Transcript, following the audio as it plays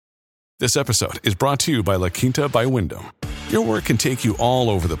This episode is brought to you by La Quinta by Wyndham. Your work can take you all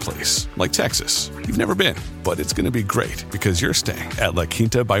over the place, like Texas. You've never been, but it's going to be great because you're staying at La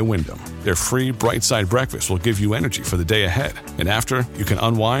Quinta by Wyndham. Their free Bright Side breakfast will give you energy for the day ahead. And after, you can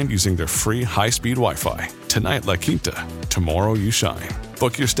unwind using their free high-speed Wi-Fi. Tonight, La Quinta. Tomorrow, you shine.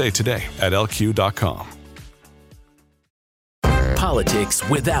 Book your stay today at LQ.com. Politics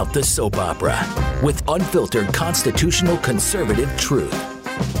without the soap opera, with unfiltered constitutional conservative truth.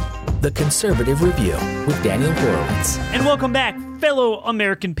 The Conservative Review with Daniel Horowitz. And welcome back, fellow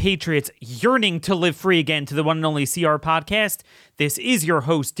American patriots yearning to live free again, to the one and only CR podcast. This is your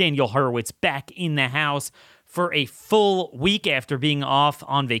host, Daniel Horowitz, back in the house for a full week after being off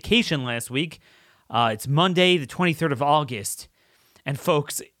on vacation last week. It's Monday, the 23rd of August. And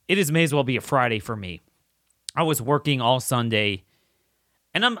folks, it may as well be a Friday for me. I was working all Sunday,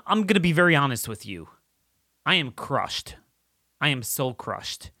 and I'm going to be very honest with you. I am crushed. I am so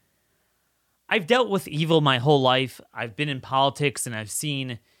crushed. I've dealt with evil my whole life. I've been in politics, and I've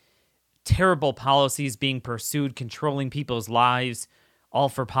seen terrible policies being pursued, controlling people's lives, all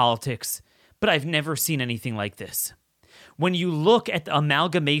for politics. But I've never seen anything like this. When you look at the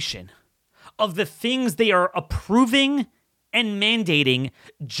amalgamation of the things they are approving and mandating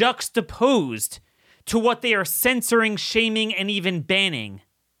juxtaposed to what they are censoring, shaming, and even banning,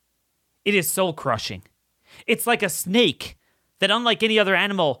 it is soul-crushing. It's like a snake that, unlike any other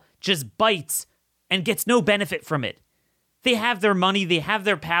animal, just bites and gets no benefit from it. They have their money, they have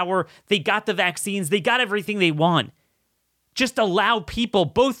their power, they got the vaccines, they got everything they want. Just allow people,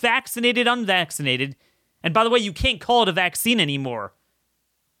 both vaccinated, unvaccinated, and by the way, you can't call it a vaccine anymore,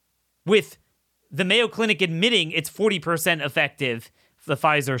 with the Mayo Clinic admitting it's 40% effective, the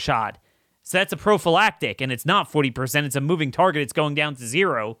Pfizer shot. So that's a prophylactic, and it's not 40%, it's a moving target, it's going down to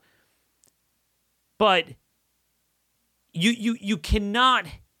zero. But you cannot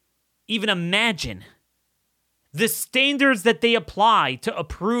even imagine the standards that they apply to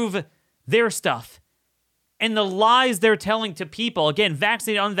approve their stuff and the lies they're telling to people, again,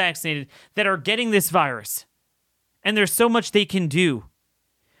 vaccinated, unvaccinated, that are getting this virus. And there's so much they can do.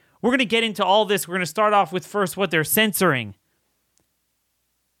 We're going to get into all this. We're going to start off with first what they're censoring,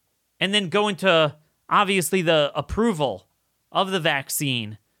 and then go into, obviously, the approval of the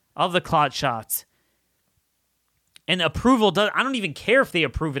vaccine, of the clot shots. And approval, I don't even care if they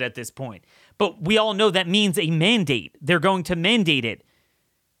approve it at this point. But we all know that means a mandate. They're going to mandate it.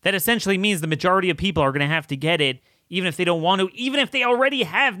 That essentially means the majority of people are going to have to get it, even if they don't want to, even if they already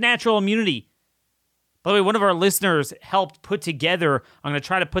have natural immunity. By the way, one of our listeners helped put together, I'm going to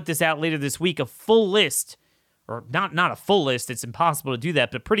try to put this out later this week, a full list, or not a full list, it's impossible to do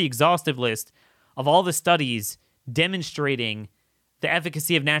that, but a pretty exhaustive list of all the studies demonstrating the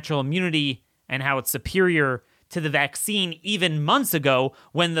efficacy of natural immunity and how it's superior to the vaccine even months ago,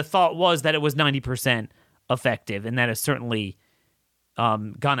 when the thought was that it was 90% effective. And that has certainly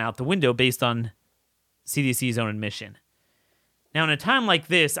gone out the window based on CDC's own admission. Now, in a time like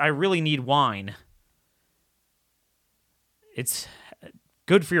this, I really need wine. It's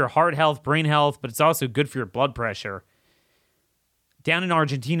good for your heart health, brain health, but it's also good for your blood pressure. Down in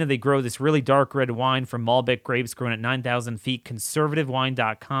Argentina, they grow this really dark red wine from Malbec grapes grown at 9,000 feet,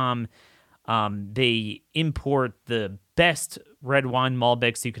 conservativewine.com. They import the best red wine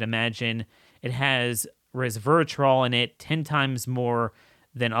Malbecs you can imagine. It has resveratrol in it, 10 times more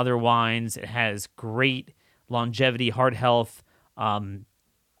than other wines. It has great longevity, heart health,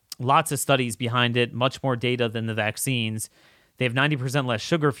 lots of studies behind it, much more data than the vaccines. They have 90% less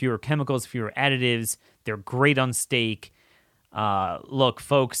sugar, fewer chemicals, fewer additives. They're great on steak. Look,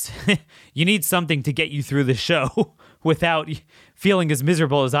 folks, you need something to get you through the show without feeling as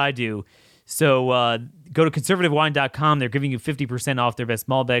miserable as I do. So go to conservativewine.com. They're giving you 50% off their best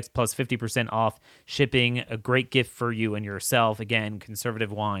Malbecs plus 50% off shipping. A great gift for you and yourself. Again,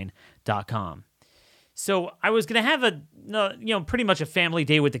 conservativewine.com. So I was going to have pretty much a family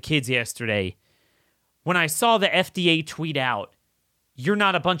day with the kids yesterday when I saw the FDA tweet out, "You're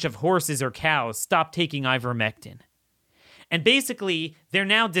not a bunch of horses or cows. Stop taking ivermectin." And basically, they're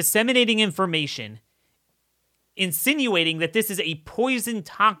now disseminating information insinuating that this is a poison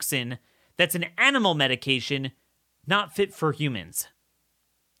toxin that's an animal medication not fit for humans.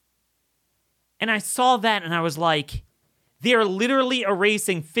 And I saw that and I was like, they are literally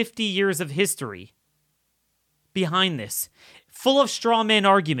erasing 50 years of history behind this, full of straw man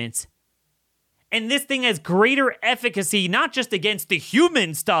arguments. And this thing has greater efficacy, not just against the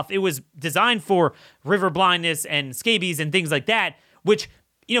human stuff. It was designed for river blindness and scabies and things like that, which,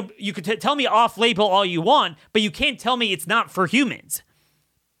 you could tell me off-label all you want, but you can't tell me it's not for humans.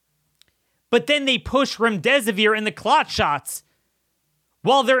 But then they push remdesivir in the clot shots,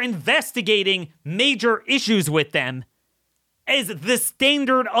 while they're investigating major issues with them as the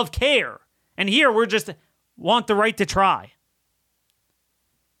standard of care. And here we're just want the right to try.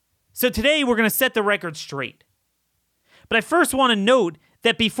 So today we're going to set the record straight. But I first want to note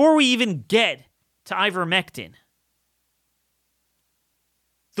that before we even get to ivermectin,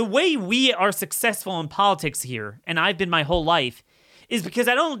 the way we are successful in politics here, and I've been my whole life, is because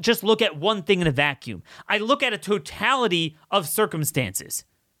I don't just look at one thing in a vacuum. I look at a totality of circumstances.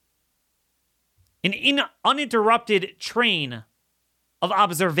 An uninterrupted train of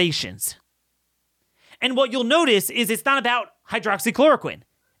observations. And what you'll notice is it's not about hydroxychloroquine.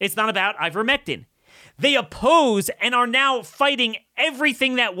 It's not about ivermectin. They oppose and are now fighting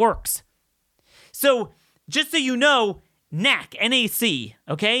everything that works. So, just so you know, NAC, N-A-C,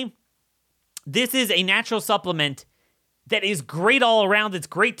 okay? This is a natural supplement that is great all around. It's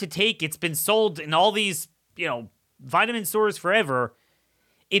great to take. It's been sold in all these, vitamin stores forever.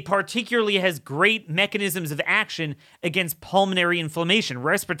 It particularly has great mechanisms of action against pulmonary inflammation,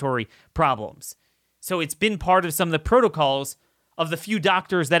 respiratory problems. So it's been part of some of the protocols of the few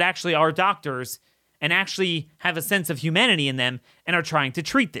doctors that actually are doctors and actually have a sense of humanity in them and are trying to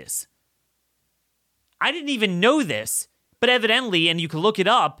treat this. I didn't even know this, but evidently, and you can look it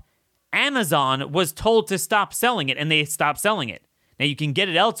up, Amazon was told to stop selling it, and they stopped selling it. Now, you can get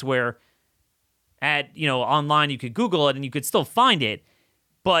it elsewhere at, online. You could Google it, and you could still find it,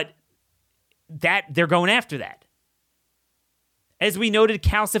 but they're going after that. As we noted,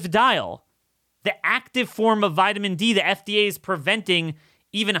 calcifediol, the active form of vitamin D, the FDA is preventing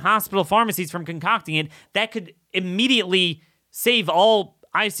even hospital pharmacies from concocting it. That could immediately save all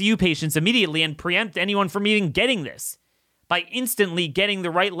ICU patients immediately and preempt anyone from even getting this by instantly getting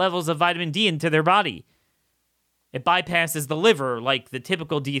the right levels of vitamin D into their body. It bypasses the liver like the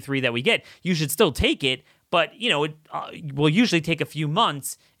typical D3 that we get. You should still take it, but it will usually take a few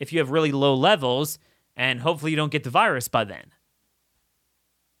months if you have really low levels, and hopefully you don't get the virus by then.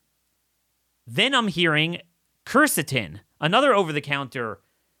 Then I'm hearing quercetin, another over-the-counter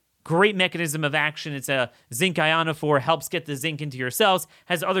great mechanism of action. It's a zinc ionophore, helps get the zinc into your cells,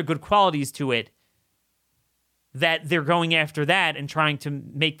 has other good qualities to it, that they're going after that and trying to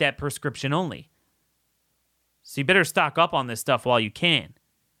make that prescription only. So you better stock up on this stuff while you can.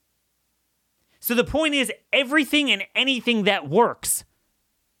 So the point is, everything and anything that works,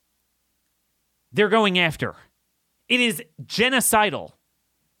 they're going after. It is genocidal.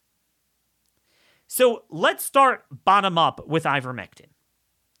 So let's start bottom up with ivermectin.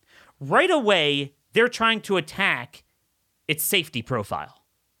 Right away, they're trying to attack its safety profile.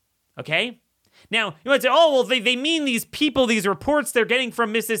 Okay? Now, you might say, they mean these people, these reports they're getting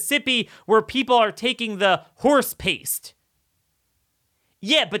from Mississippi where people are taking the horse paste.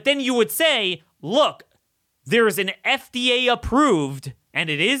 Yeah, but then you would say, look, there's an FDA-approved, and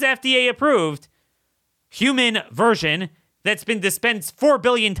it is FDA-approved, human version that's been dispensed 4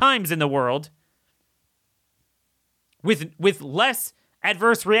 billion times in the world with less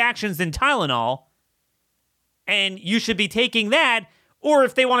adverse reactions than Tylenol, and you should be taking that. Or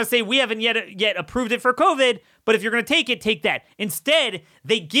if they want to say, we haven't yet approved it for COVID, but if you're going to take it, take that. Instead,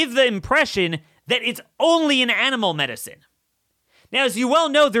 they give the impression that it's only an animal medicine. Now, as you well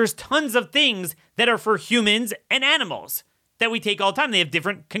know, there's tons of things that are for humans and animals that we take all the time. They have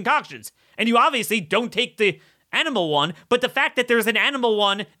different concoctions. And you obviously don't take the animal one, but the fact that there's an animal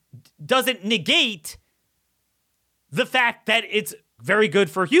one doesn't negate the fact that it's very good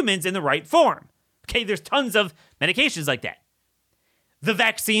for humans in the right form. Okay, there's tons of medications like that. The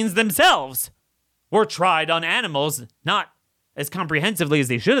vaccines themselves were tried on animals, not as comprehensively as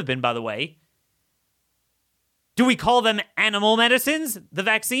they should have been, by the way. Do we call them animal medicines, the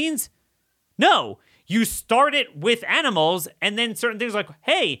vaccines? No. You start it with animals, and then certain things like,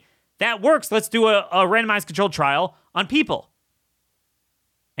 hey, that works. Let's do a randomized controlled trial on people.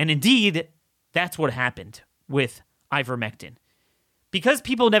 And indeed, that's what happened with ivermectin. Because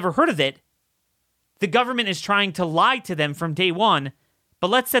people never heard of it, the government is trying to lie to them from day one. But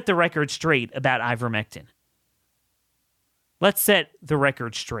let's set the record straight about ivermectin. Let's set the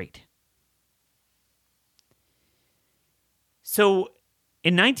record straight. So,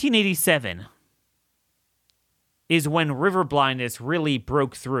 in 1987 is when river blindness really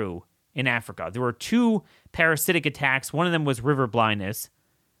broke through in Africa. There were 2 parasitic attacks. One of them was river blindness.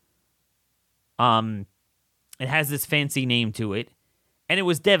 It has this fancy name to it. And it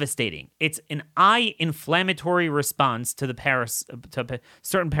was devastating. It's an eye inflammatory response to to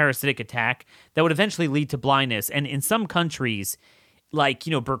certain parasitic attack that would eventually lead to blindness. And in some countries, like,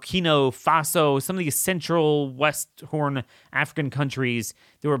 Burkina Faso, some of these central West Horn African countries,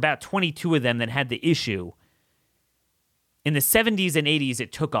 there were about 22 of them that had the issue. In the 70s and 80s,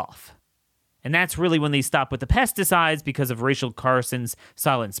 it took off. And that's really when they stopped with the pesticides because of Rachel Carson's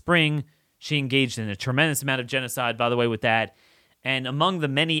Silent Spring. She engaged in a tremendous amount of genocide, by the way, with that. And among the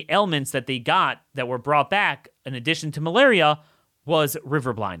many ailments that they got that were brought back, in addition to malaria, was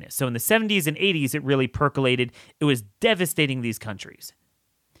river blindness. So in the 70s and 80s, it really percolated. It was devastating these countries.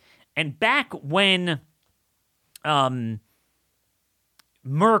 And back when Merck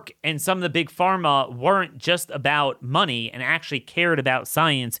and some of the big pharma weren't just about money and actually cared about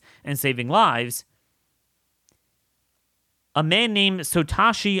science and saving lives, a man named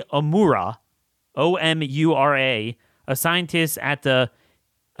Satoshi Omura, O-M-U-R-A, a scientist at the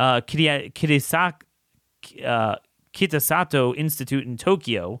Kitasato Institute in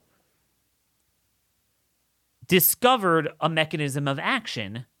Tokyo, discovered a mechanism of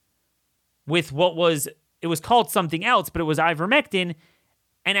action with it was called something else, but it was ivermectin.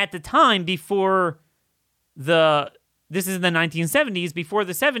 And at the time, this is in the 1970s, before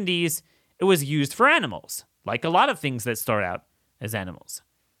the 70s, it was used for animals, like a lot of things that start out as animals.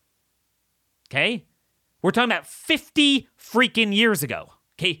 Okay? We're talking about 50 freaking years ago.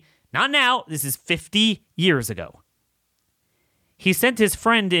 Okay? Not now. This is 50 years ago. He sent his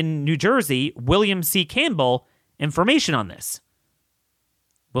friend in New Jersey, William C. Campbell, information on this.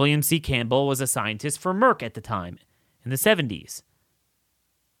 William C. Campbell was a scientist for Merck at the time, in the 70s.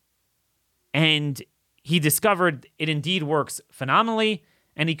 And he discovered it indeed works phenomenally,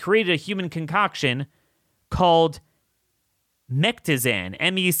 and he created a human concoction called Mectizan,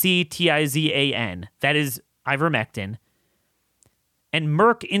 M-E-C-T-I-Z-A-N. That is ivermectin. And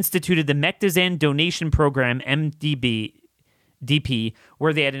Merck instituted the Mectizan Donation Program, MDP,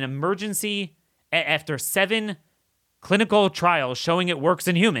 where they had an emergency after 7 clinical trials showing it works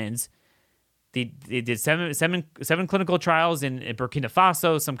in humans. They did seven clinical trials in Burkina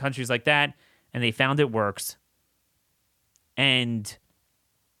Faso, some countries like that, and they found it works. And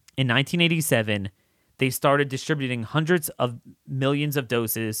in 1987, they started distributing hundreds of millions of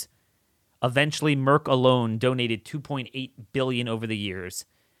doses. Eventually, Merck alone donated $2.8 billion over the years.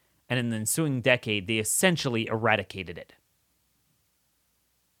 And in the ensuing decade, they essentially eradicated it.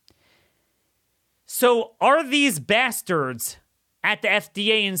 So are these bastards at the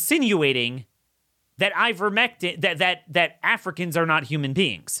FDA insinuating that ivermectin, that Africans are not human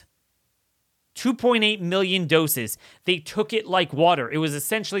beings? 2.8 million doses. They took it like water. It was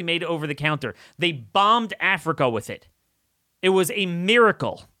essentially made over the counter. They bombed Africa with it. It was a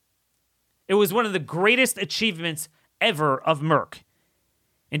miracle. It was one of the greatest achievements ever of Merck.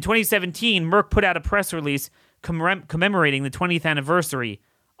 In 2017, Merck put out a press release commemorating the 20th anniversary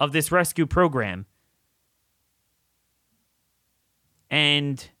of this rescue program.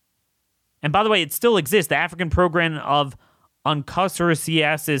 And by the way, it still exists. The African Program of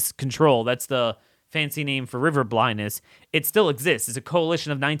Onchocerciasis Control, that's the fancy name for river blindness, it still exists. It's a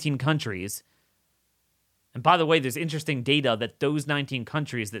coalition of 19 countries. And by the way, there's interesting data that those 19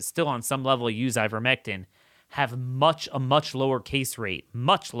 countries that still on some level use ivermectin have a much lower case rate,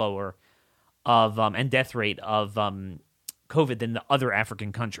 much lower of and death rate of COVID than the other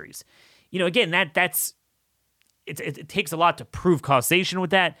African countries. You know, again, that's it takes a lot to prove causation with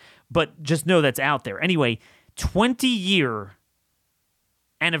that, but just know that's out there. Anyway, 20-year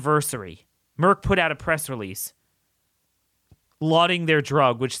anniversary, Merck put out a press release lauding their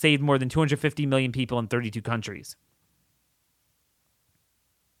drug, which saved more than 250 million people in 32 countries.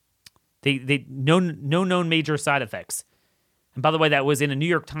 They no known major side effects. And by the way, that was in a New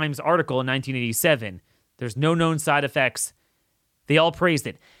York Times article in 1987. There's no known side effects. They all praised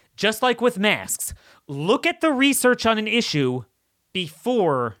it. Just like with masks, look at the research on an issue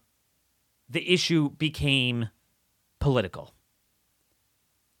before the issue became political.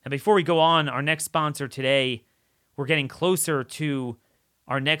 And before we go on, our next sponsor today, we're getting closer to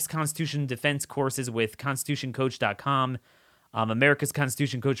our next Constitution defense courses with ConstitutionCoach.com. America's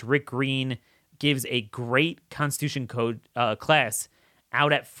Constitution coach Rick Green gives a great Constitution code class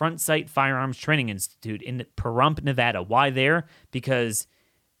out at Front Sight Firearms Training Institute in Pahrump, Nevada. Why there? Because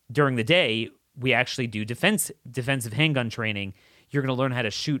during the day, we actually do defensive handgun training. You're going to learn how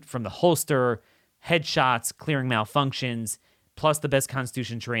to shoot from the holster, headshots, clearing malfunctions, plus the best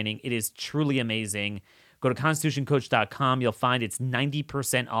Constitution training. It is truly amazing. Go to ConstitutionCoach.com. You'll find it's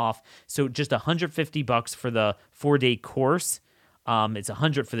 90% off. So just $150 for the 4-day course. It's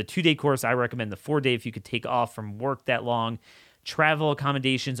 $100 for the 2-day course. I recommend the 4-day if you could take off from work that long. Travel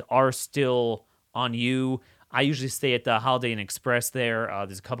accommodations are still on you. I usually stay at the Holiday Inn Express there.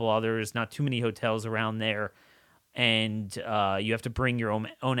 There's a couple others, not too many hotels around there. And you have to bring your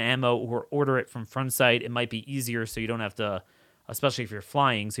own ammo or order it from Front Sight. It might be easier so you don't have to especially if you're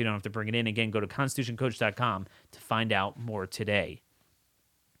flying, so you don't have to bring it in. Again, go to constitutioncoach.com to find out more today.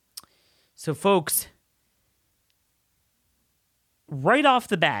 So, folks, right off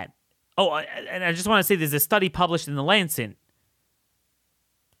the bat, and I just want to say there's a study published in The Lancet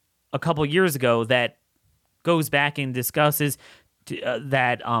a couple years ago that goes back and discusses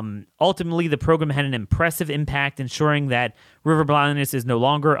that ultimately the program had an impressive impact, ensuring that river blindness is no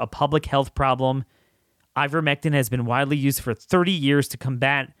longer a public health problem. Ivermectin has been widely used for 30 years to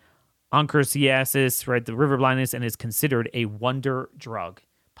combat onchocerciasis, right, the river blindness, and is considered a wonder drug.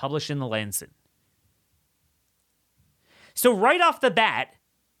 Published in The Lancet. So right off the bat,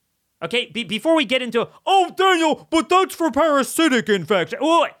 okay, before we get into, Daniel, but that's for parasitic infection.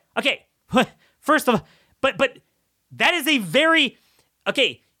 Wait. Okay, first of all, but that is a very,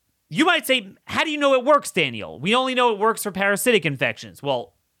 okay, you might say, how do you know it works, Daniel? We only know it works for parasitic infections.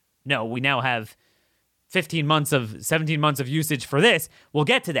 Well, no, we now have 17 months of usage for this. We'll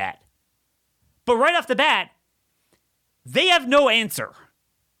get to that. But right off the bat, they have no answer.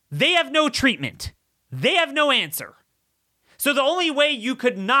 They have no treatment. They have no answer. So the only way you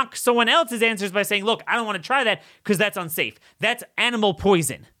could knock someone else's answer is by saying, look, I don't want to try that because that's unsafe. That's animal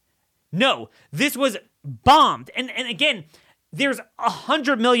poison. No, this was bombed. And again, there's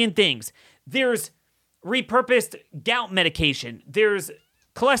 100 million things. There's repurposed gout medication. There's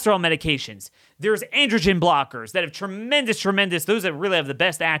cholesterol medications. There's androgen blockers that have tremendous, those that really have the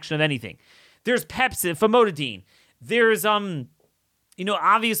best action of anything. There's Pepsi, famotidine. There's,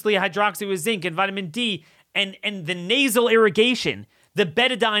 obviously hydroxy with zinc and vitamin D and the nasal irrigation, the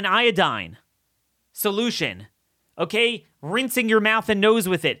betadine iodine solution. Okay? Rinsing your mouth and nose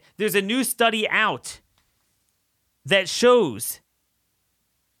with it. There's a new study out that shows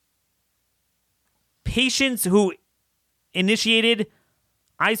patients who initiated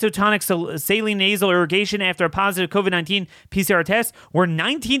isotonic saline nasal irrigation after a positive COVID-19 PCR test were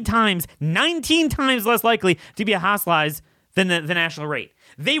 19 times less likely to be hospitalized than the national rate.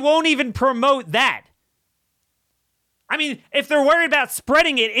 They won't even promote that. I mean, if they're worried about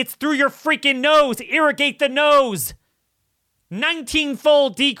spreading it, it's through your freaking nose. Irrigate the nose.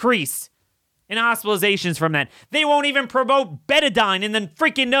 19-fold decrease in hospitalizations from that. They won't even promote betadine in the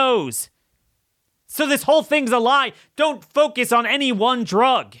freaking nose. So this whole thing's a lie. Don't focus on any one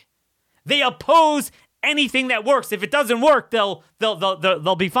drug. They oppose anything that works. If it doesn't work, they'll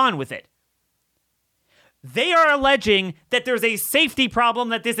be fine with it. They are alleging that there's a safety problem,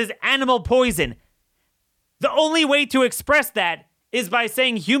 that this is animal poison. The only way to express that is by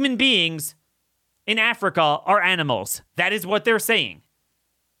saying human beings in Africa are animals. That is what they're saying.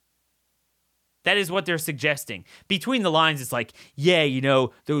 That is what they're suggesting. Between the lines, it's like, yeah,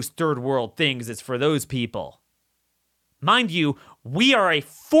 those third world things, it's for those people. Mind you, we are a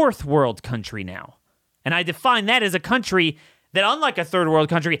fourth world country now. And I define that as a country that, unlike a third world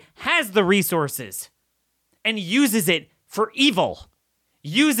country, has the resources and uses it for evil.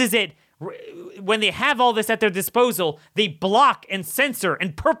 Uses it, when they have all this at their disposal, they block and censor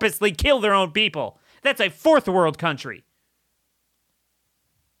and purposely kill their own people. That's a fourth world country.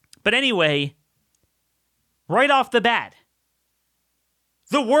 But anyway, right off the bat,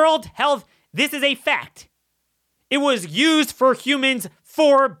 the World Health, this is a fact. It was used for humans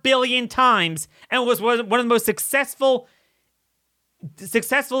 4 billion times and was one of the most successfully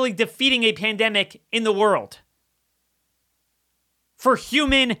defeating a pandemic in the world. For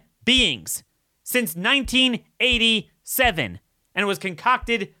human beings since 1987, and it was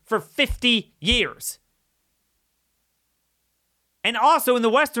concocted for 50 years. And also in the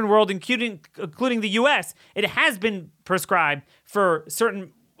Western world, including the U.S., it has been prescribed for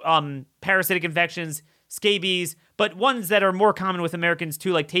certain parasitic infections, scabies, but ones that are more common with Americans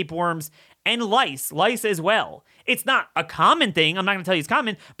too, like tapeworms and lice as well. It's not a common thing. I'm not going to tell you it's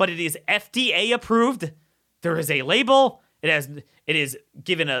common, but it is FDA approved. There is a label. It is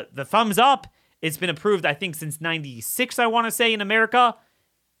given the thumbs up. It's been approved, I think, since 96, I want to say, in America.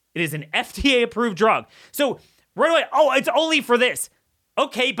 It is an FDA-approved drug. So, right away, it's only for this.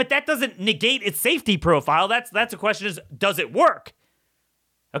 Okay, but that doesn't negate its safety profile. That's the question is, does it work?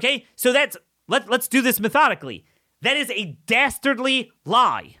 Okay, so let's do this methodically. That is a dastardly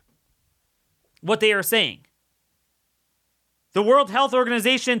lie, what they are saying. The World Health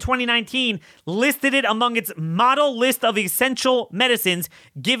Organization in 2019 listed it among its model list of essential medicines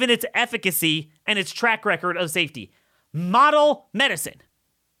given its efficacy and its track record of safety. Model medicine.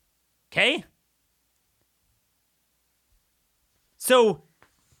 Okay? So,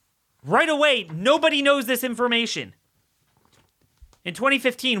 right away, nobody knows this information. In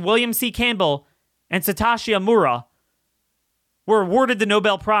 2015, William C. Campbell and Satoshi Amura were awarded the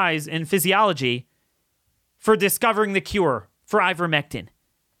Nobel Prize in Physiology for discovering the cure for ivermectin.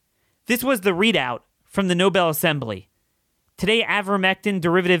 This was the readout from the Nobel Assembly. Today, ivermectin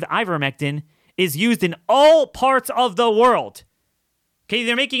derivative ivermectin is used in all parts of the world. Okay,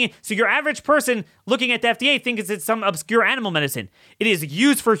 they're making it so your average person looking at the FDA thinks it's some obscure animal medicine. It is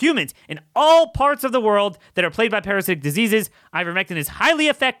used for humans in all parts of the world that are plagued by parasitic diseases. Ivermectin is highly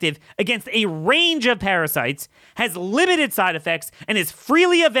effective against a range of parasites, has limited side effects, and is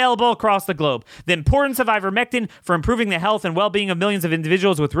freely available across the globe. The importance of ivermectin for improving the health and well-being of millions of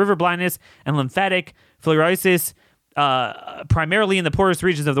individuals with river blindness and lymphatic filariasis, primarily in the poorest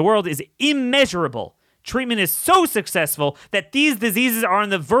regions of the world, is immeasurable. Treatment is so successful that these diseases are on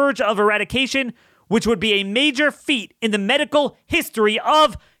the verge of eradication, which would be a major feat in the medical history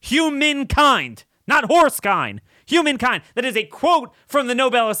of humankind. Not horsekind, humankind. That is a quote from the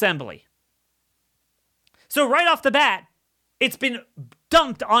Nobel Assembly. So right off the bat, it's been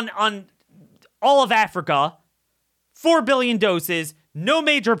dumped on all of Africa. 4 billion doses, no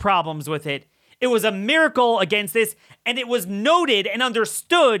major problems with it. It was a miracle against this, and it was noted and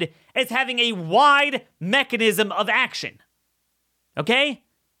understood as having a wide mechanism of action. Okay?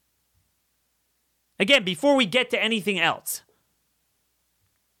 Again, before we get to anything else,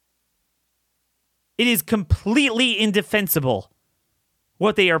 it is completely indefensible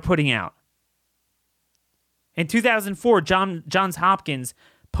what they are putting out. In 2004, Johns Hopkins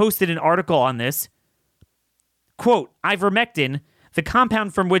posted an article on this. Quote, ivermectin, the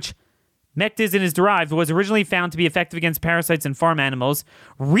compound from which mectizin is derived, was originally found to be effective against parasites in farm animals.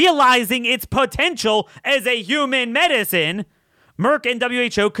 Realizing its potential as a human medicine, Merck and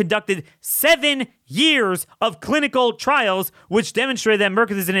WHO conducted 7 years of clinical trials, which demonstrated that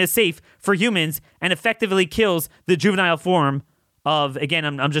mercazine is safe for humans and effectively kills the juvenile form of, again,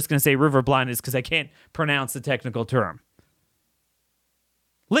 I'm just going to say river blindness because I can't pronounce the technical term.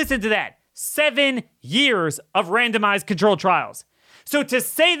 Listen to that. 7 years of randomized controlled trials. So to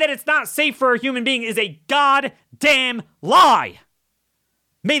say that it's not safe for a human being is a goddamn lie.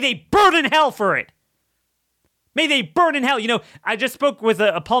 May they burn in hell for it. May they burn in hell. You know, I just spoke with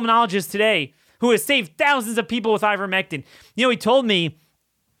a pulmonologist today who has saved thousands of people with ivermectin. You know, he told me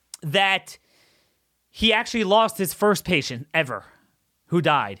that he actually lost his first patient ever who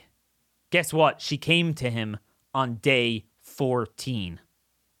died. Guess what? She came to him on day 14.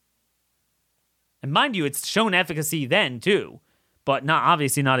 And mind you, it's shown efficacy then too, but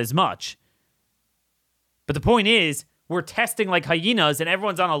obviously not as much. But the point is, we're testing like hyenas and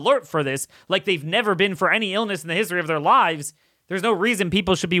everyone's on alert for this like they've never been for any illness in the history of their lives. There's no reason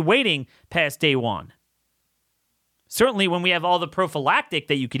people should be waiting past day 1. Certainly when we have all the prophylactic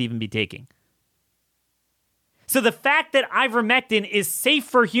that you could even be taking. So the fact that ivermectin is safe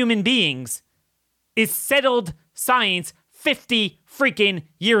for human beings is settled science 50 freaking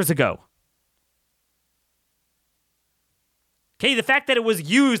years ago. Okay, the fact that it was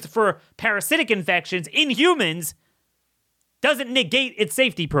used for parasitic infections in humans doesn't negate its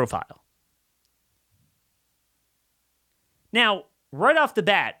safety profile. Now, right off the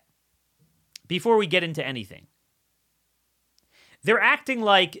bat, before we get into anything, they're acting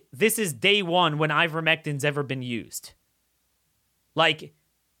like this is day 1 when ivermectin's ever been used. Like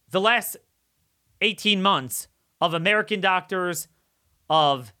the last 18 months of American doctors,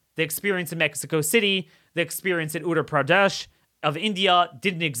 of the experience in Mexico City, the experience in Uttar Pradesh, of India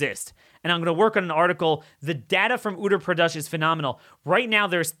didn't exist. And I'm going to work on an article. The data from Uttar Pradesh is phenomenal. Right now,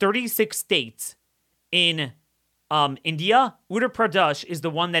 there's 36 states in India. Uttar Pradesh is the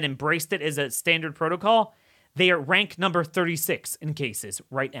one that embraced it as a standard protocol. They are ranked number 36 in cases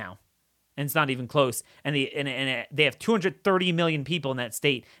right now. And it's not even close. And they have 230 million people in that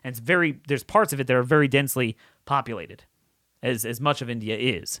state. And there's parts of it that are very densely populated, as much of India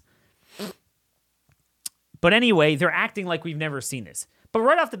is. But anyway, they're acting like we've never seen this. But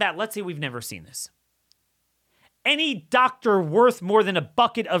right off the bat, let's say we've never seen this. Any doctor worth more than a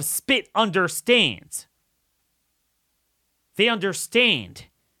bucket of spit understands. They understand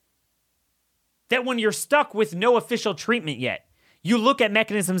that when you're stuck with no official treatment yet, you look at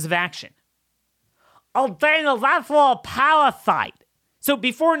mechanisms of action. Oh, Daniel, that's all a parasite. So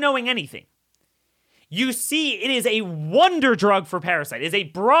before knowing anything, you see it is a wonder drug for parasite. It is a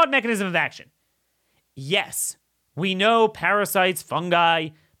broad mechanism of action. Yes, we know parasites, fungi,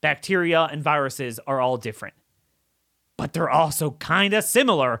 bacteria, and viruses are all different. But they're also kind of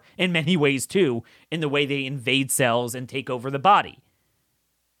similar in many ways too, in the way they invade cells and take over the body.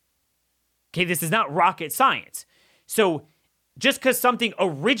 Okay, this is not rocket science. So just because something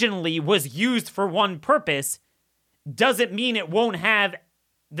originally was used for one purpose doesn't mean it won't have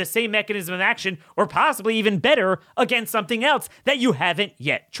the same mechanism of action, or possibly even better, against something else that you haven't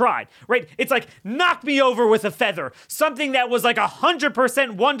yet tried, right? It's like, knock me over with a feather. Something that was like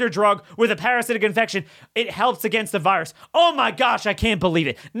 100% wonder drug with a parasitic infection. It helps against the virus. Oh my gosh, I can't believe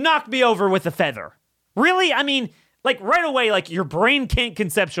it. Knock me over with a feather. Really? I mean, like right away, like your brain can't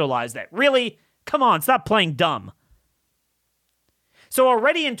conceptualize that. Really? Come on, stop playing dumb. So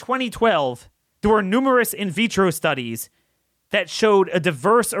already in 2012, there were numerous in vitro studies that showed a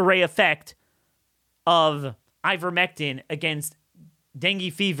diverse array effect of ivermectin against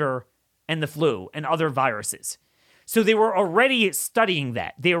dengue fever and the flu and other viruses. So they were already studying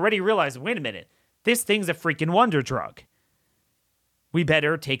that. They already realized, wait a minute, this thing's a freaking wonder drug. We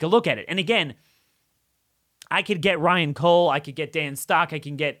better take a look at it. And again, I could get Ryan Cole, I could get Dan Stock, I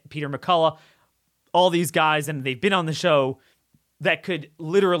can get Peter McCullough, all these guys, and they've been on the show, that could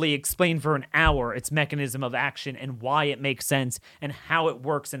literally explain for an hour its mechanism of action and why it makes sense and how it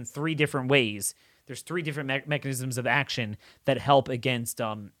works in 3 different ways. There's 3 different mechanisms of action that help against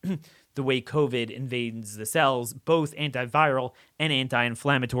the way COVID invades the cells, both antiviral and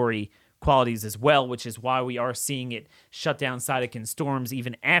anti-inflammatory qualities as well, which is why we are seeing it shut down cytokine storms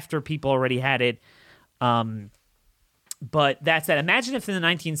even after people already had it. But that said, imagine if in the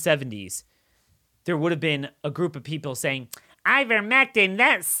 1970s there would have been a group of people saying, ivermectin,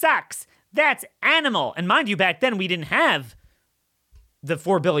 that sucks. That's animal. And mind you, back then we didn't have the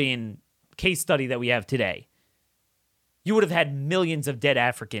 4 billion case study that we have today. You would have had millions of dead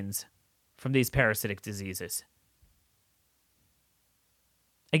Africans from these parasitic diseases.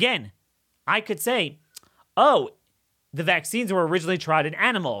 Again, I could say, oh, the vaccines were originally tried in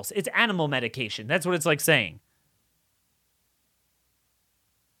animals. It's animal medication. That's what it's like saying.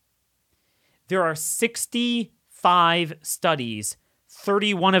 There are 65 studies,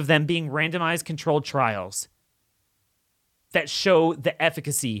 31 of them being randomized controlled trials, that show the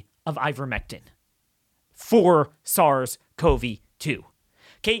efficacy of ivermectin for SARS-CoV-2.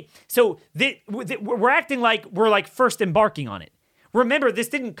 Okay, so we're acting like we're like first embarking on it. Remember, this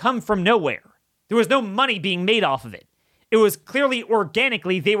didn't come from nowhere. There was no money being made off of it. It was clearly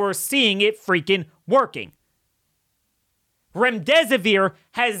organically, they were seeing it freaking working. Remdesivir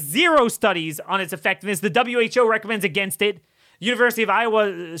has 0 studies on its effectiveness. The WHO recommends against it. University of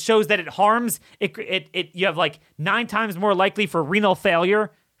Iowa shows that it harms. You have like 9 times more likely for renal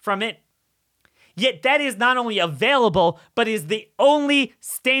failure from it. Yet that is not only available, but is the only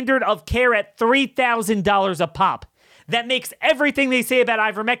standard of care at $3,000 a pop. That makes everything they say about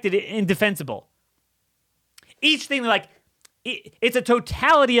ivermectin indefensible. Each thing, like, it's a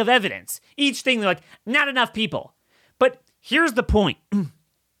totality of evidence. Each thing, like, not enough people. But here's the point.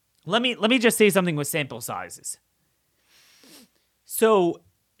 Let me just say something with sample sizes. So,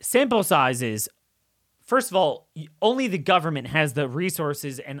 sample sizes, first of all, only the government has the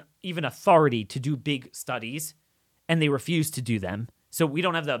resources and even authority to do big studies, and they refuse to do them. So we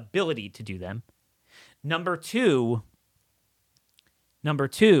don't have the ability to do them. Number two,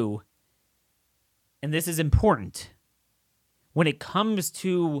 and this is important, when it comes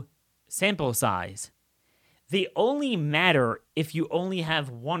to sample size, they only matter if you only have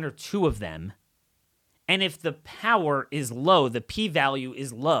 1 or 2 of them, and if the power is low, the p-value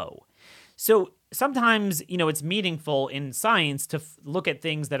is low. So sometimes, it's meaningful in science to look at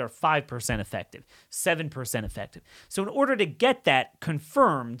things that are 5% effective, 7% effective. So in order to get that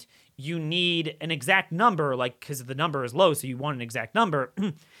confirmed, you need an exact number, because the number is low, so you want an exact number,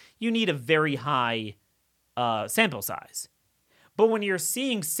 you need a very high sample size. But when you're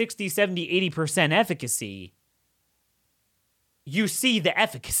seeing 60, 70, 80% efficacy, you see the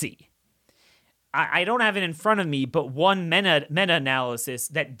efficacy. I don't have it in front of me, but one meta-analysis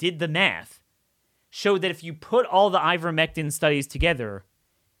that did the math showed that if you put all the ivermectin studies together,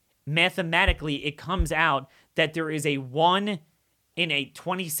 mathematically it comes out that there is a 1 in a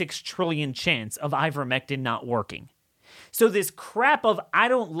 26 trillion chance of ivermectin not working. So this crap of I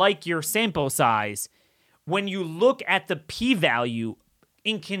don't like your sample size, when you look at the p-value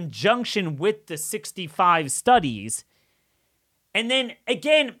in conjunction with the 65 studies, and then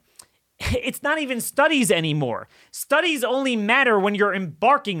again, it's not even studies anymore. Studies only matter when you're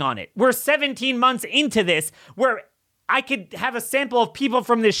embarking on it. We're 17 months into this, where I could have a sample of people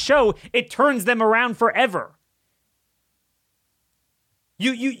from this show. It turns them around forever.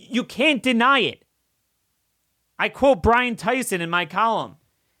 You can't deny it. I quote Brian Tyson in my column.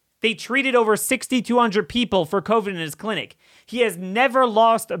 They treated over 6,200 people for COVID in his clinic. He has never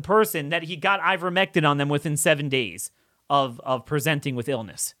lost a person that he got ivermectin on them within 7 days of presenting with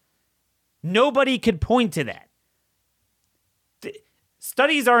illness. Nobody could point to that.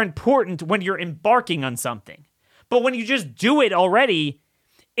 Studies are important when you're embarking on something. But when you just do it already,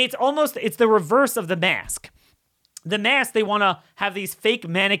 It's the reverse of the mask. The mask, they want to have these fake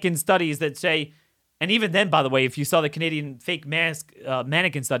mannequin studies that say, and even then, by the way, if you saw the Canadian fake mask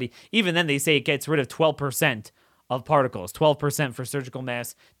mannequin study, even then they say it gets rid of 12% of particles, 12% for surgical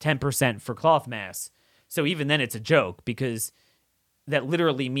masks, 10% for cloth masks. So even then it's a joke, because that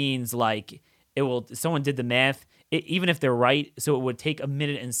literally means like someone did the math, even if they're right, so it would take 1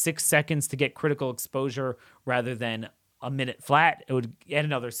 minute and 6 seconds to get critical exposure rather than a minute flat. It would add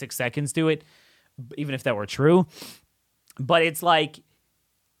another 6 seconds to it, even if that were true. But it's like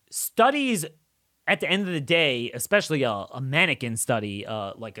studies at the end of the day, especially a mannequin study,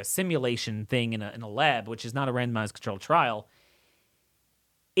 like a simulation thing in a lab, which is not a randomized controlled trial,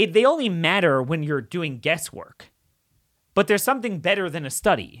 they only matter when you're doing guesswork. But there's something better than a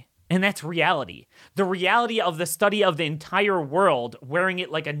study, and that's reality. The reality of the study of the entire world, wearing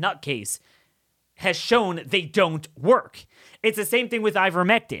it like a nutcase, has shown they don't work. It's the same thing with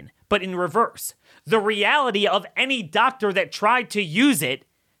ivermectin, but in reverse. The reality of any doctor that tried to use it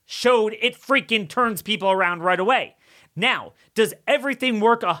showed it freaking turns people around right away. Now, does everything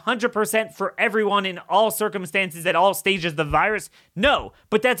work 100% for everyone in all circumstances at all stages of the virus? No,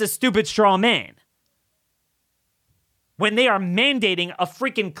 but that's a stupid straw man. When they are mandating a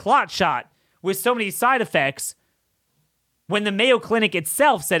freaking clot shot with so many side effects, when the Mayo Clinic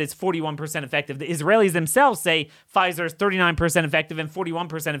itself said it's 41% effective, the Israelis themselves say Pfizer is 39% effective and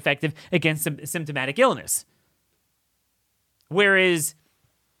 41% effective against symptomatic illness. Whereas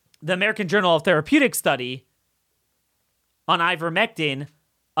the American Journal of Therapeutics study on ivermectin,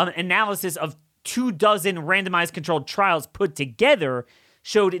 an analysis of 24 randomized controlled trials put together,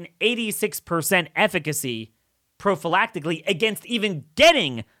 showed an 86% efficacy prophylactically against even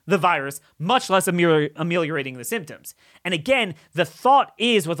getting the virus, much less ameliorating the symptoms. And again, the thought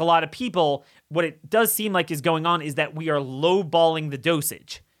is with a lot of people, what it does seem like is going on is that we are lowballing the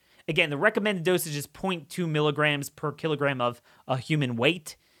dosage. Again, the recommended dosage is 0.2 milligrams per kilogram of a human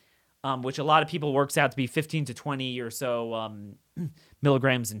weight, which a lot of people works out to be 15 to 20 or so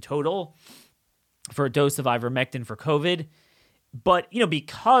milligrams in total for a dose of ivermectin for COVID. But,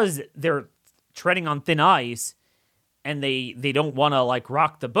 because they're treading on thin ice and they don't want to like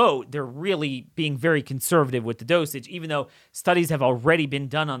rock the boat, they're really being very conservative with the dosage, even though studies have already been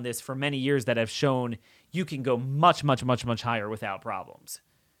done on this for many years that have shown you can go much, much, much, much higher without problems.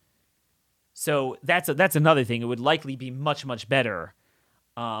 So that's another thing. It would likely be much, much better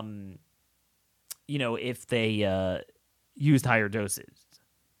if they used higher doses.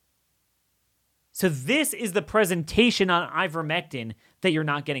 So this is the presentation on ivermectin that you're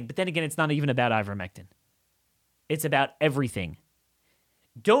not getting. But then again, it's not even about ivermectin. It's about everything.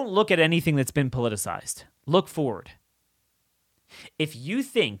 Don't look at anything that's been politicized. Look forward. If you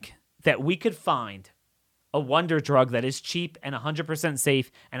think that we could find a wonder drug that is cheap and 100%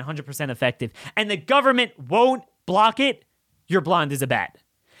 safe and 100% effective, and the government won't block it, you're blind as a bat.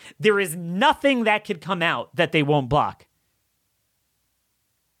 There is nothing that could come out that they won't block.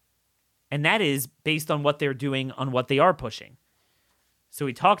 And that is based on what they're doing, on what they are pushing. So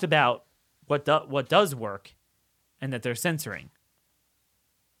we talked about what does work and that they're censoring.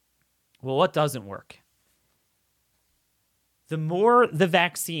 Well, what doesn't work? The more the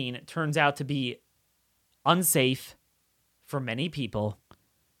vaccine turns out to be unsafe for many people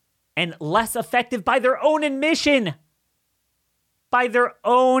and less effective by their own admission,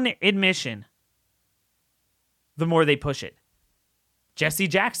 the more they push it. Jesse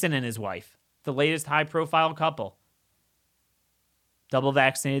Jackson and his wife, the latest high-profile couple, double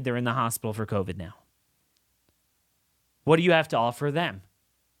vaccinated, they're in the hospital for COVID now. What do you have to offer them?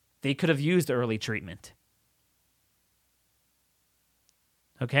 They could have used early treatment.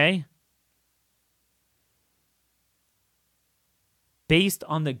 Okay? Based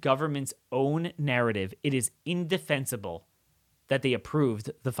on the government's own narrative, it is indefensible that they approved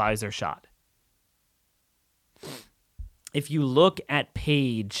the Pfizer shot. If you look at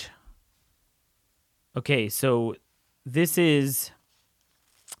page... Okay, so this is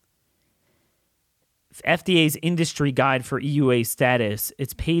FDA's industry guide for EUA status.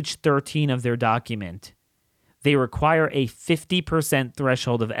 It's page 13 of their document. They require a 50%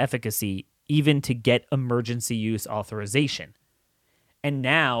 threshold of efficacy even to get emergency use authorization. And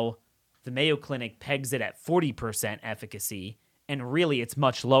now the Mayo Clinic pegs it at 40% efficacy, and really it's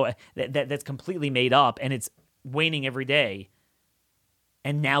much lower. That's completely made up, and it's waning every day.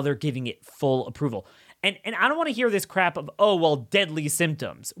 And now they're giving it full approval. And I don't want to hear this crap of, deadly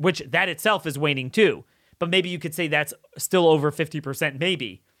symptoms, which that itself is waning too. But maybe you could say that's still over 50%,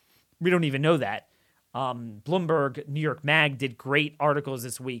 maybe. We don't even know that. Bloomberg, New York Mag did great articles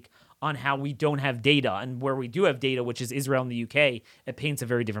this week on how we don't have data, and where we do have data, which is Israel and the UK, it paints a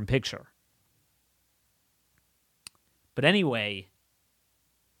very different picture. But anyway,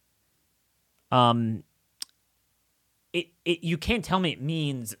 you can't tell me it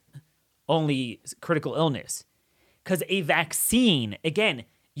means only critical illness, because a vaccine, again,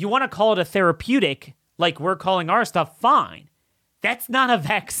 you want to call it a therapeutic, like we're calling our stuff, fine. That's not a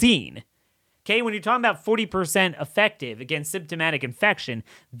vaccine. Okay, when you're talking about 40% effective against symptomatic infection,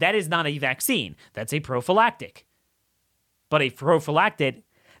 that is not a vaccine. That's a prophylactic. But a prophylactic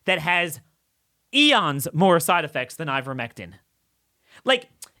that has eons more side effects than ivermectin. Like,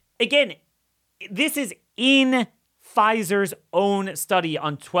 again, this is in Pfizer's own study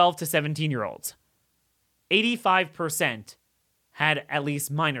on 12 to 17-year-olds. 85% had at least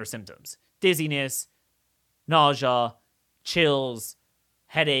minor symptoms. Dizziness, nausea, chills,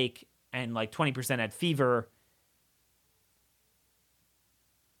 headache, and like 20% had fever.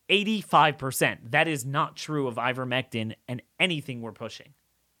 85%. That is not true of ivermectin and anything we're pushing.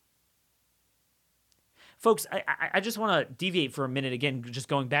 Folks, I just want to deviate for a minute again, just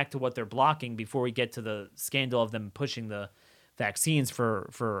going back to what they're blocking before we get to the scandal of them pushing the vaccines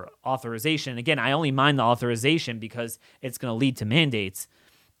for authorization. Again, I only mind the authorization because it's going to lead to mandates.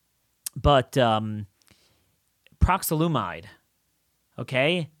 But proxilumide,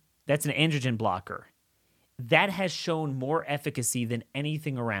 okay, that's an androgen blocker. That has shown more efficacy than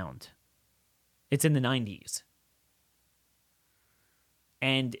anything around. It's in the 90s.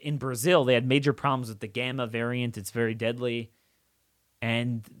 And in Brazil, they had major problems with the Gamma variant. It's very deadly.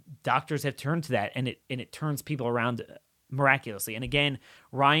 And doctors have turned to that, and it turns people around miraculously. And again,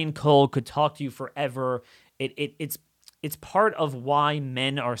 Ryan Cole could talk to you forever. It's part of why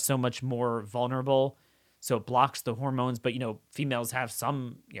men are so much more vulnerable. So it blocks the hormones, but females have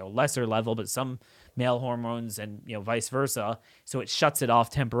some lesser level, but some male hormones, and vice versa. So it shuts it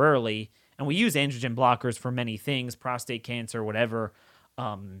off temporarily. And we use androgen blockers for many things, prostate cancer, whatever.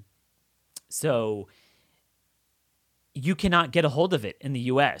 So you cannot get a hold of it in the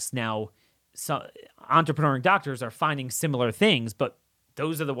U.S. Now, entrepreneuring doctors are finding similar things, but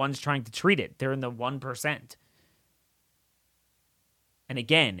those are the ones trying to treat it. They're in the 1%. And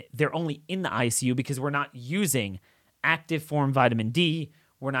again, they're only in the ICU because we're not using active form vitamin D.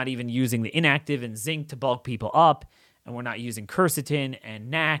 We're not even using the inactive and zinc to bulk people up. And we're not using quercetin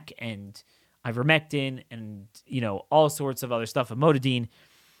and NAC and ivermectin and, all sorts of other stuff, amlodipine,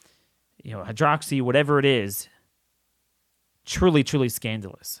 hydroxy, whatever it is. Truly, truly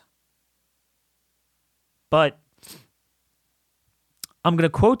scandalous. But I'm going to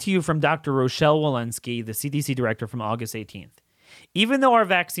quote to you from Dr. Rochelle Walensky, the CDC director, from August 18th. Even though our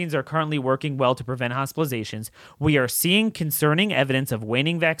vaccines are currently working well to prevent hospitalizations, we are seeing concerning evidence of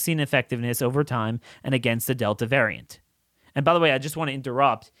waning vaccine effectiveness over time and against the Delta variant. And by the way, I just want to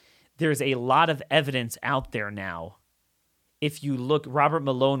interrupt. There's a lot of evidence out there now. If you look, Robert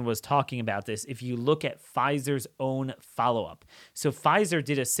Malone was talking about this. If you look at Pfizer's own follow-up. So Pfizer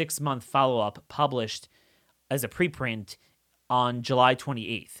did a 6-month follow-up published as a preprint on July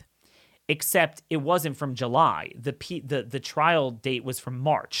 28th. Except it wasn't from July. The trial date was from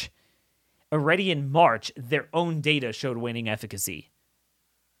March. Already in March, their own data showed waning efficacy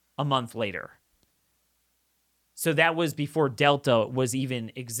a month later. So that was before Delta was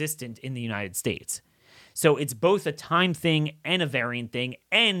even existent in the United States. So it's both a time thing and a variant thing.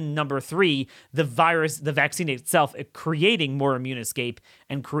 And number 3, the virus, the vaccine itself, creating more immune escape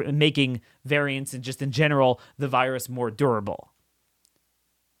and making variants and just in general, the virus more durable.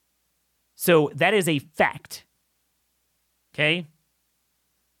 So that is a fact. Okay?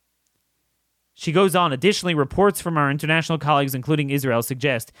 She goes on, additionally, reports from our international colleagues, including Israel,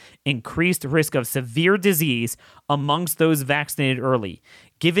 suggest increased risk of severe disease amongst those vaccinated early.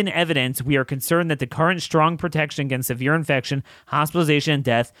 Given evidence, we are concerned that the current strong protection against severe infection, hospitalization, and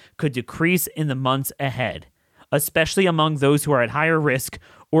death could decrease in the months ahead, especially among those who are at higher risk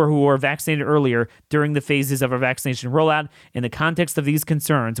or who were vaccinated earlier during the phases of our vaccination rollout. In the context of these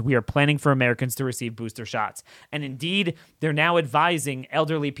concerns, we are planning for Americans to receive booster shots. And indeed, they're now advising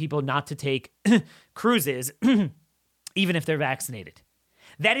elderly people not to take cruises, even if they're vaccinated.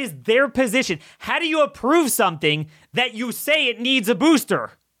 That is their position. How do you approve something that you say it needs a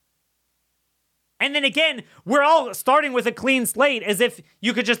booster? And then again, we're all starting with a clean slate as if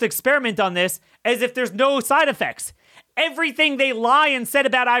you could just experiment on this, as if there's no side effects. Everything they lie and said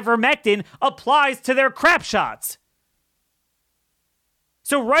about ivermectin applies to their crap shots.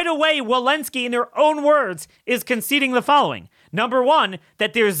 So right away, Walensky, in their own words, is conceding the following. Number 1,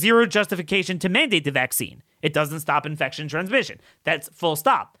 that there's zero justification to mandate the vaccine. It doesn't stop infection transmission. That's full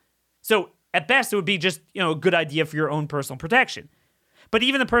stop. So at best, it would be just, a good idea for your own personal protection. But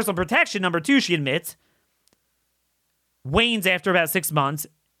even the personal protection, number 2, she admits, wanes after about 6 months,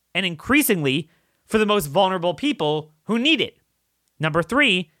 and increasingly for the most vulnerable people who need it. Number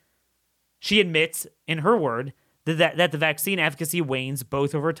 3, she admits, in her word, that the vaccine efficacy wanes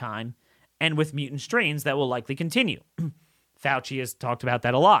both over time and with mutant strains that will likely continue. Fauci has talked about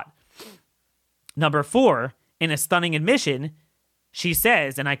that a lot. Number 4, in a stunning admission, she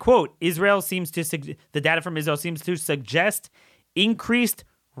says, and I quote, the data from Israel seems to suggest increased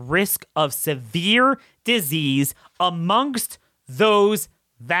risk of severe disease amongst those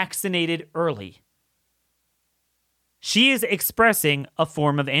vaccinated early. She is expressing a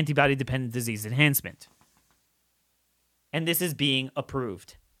form of antibody-dependent disease enhancement. And this is being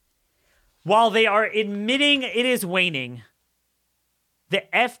approved. While they are admitting it is waning, the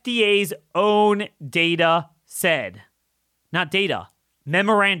FDA's own data said, not data,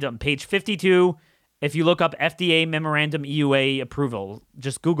 memorandum, page 52. If you look up FDA memorandum EUA approval,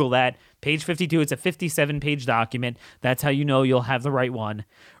 just Google that. Page 52, it's a 57-page document. That's how you know you'll have the right one.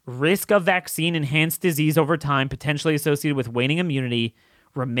 Risk of vaccine-enhanced disease over time, potentially associated with waning immunity,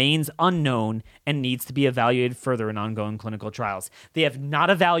 remains unknown and needs to be evaluated further in ongoing clinical trials. They have not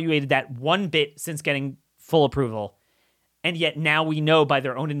evaluated that one bit since getting full approval. And yet now we know by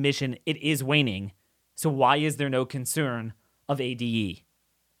their own admission it is waning. So why is there no concern of ADE?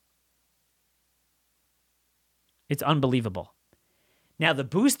 It's unbelievable. Now, the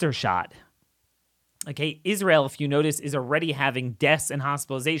booster shot, okay, Israel, if you notice, is already having deaths and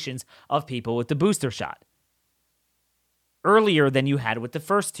hospitalizations of people with the booster shot earlier than you had with the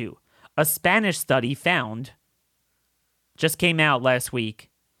first 2. A Spanish study found, just came out last week,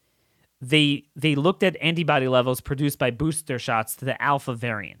 they looked at antibody levels produced by booster shots to the Alpha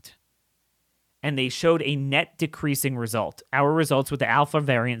variant, and they showed a net decreasing result. Our results with the Alpha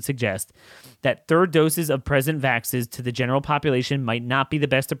variant suggest that third doses of present vaccines to the general population might not be the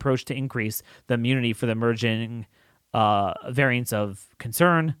best approach to increase the immunity for the emerging variants of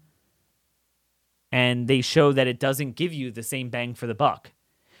concern. And they show that it doesn't give you the same bang for the buck.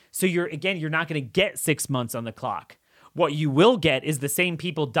 So you're not going to get 6 months on the clock. What you will get is the same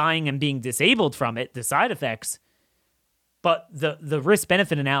people dying and being disabled from it, the side effects, but the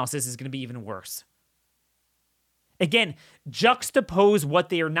risk-benefit analysis is going to be even worse. Again, juxtapose what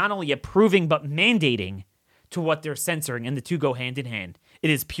they are not only approving but mandating to what they're censoring, and the two go hand in hand. It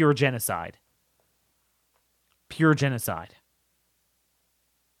is pure genocide. Pure genocide.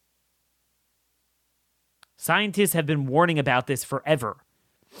 Scientists have been warning about this forever.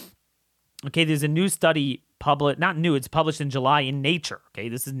 Okay, there's a new study it's published in July in Nature. Okay,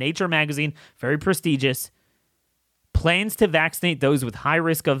 this is Nature magazine, very prestigious. Plans to vaccinate those with high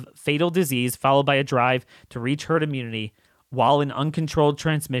risk of fatal disease, followed by a drive to reach herd immunity while in uncontrolled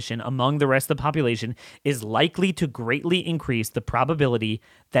transmission among the rest of the population, is likely to greatly increase the probability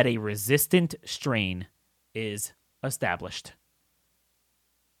that a resistant strain is established.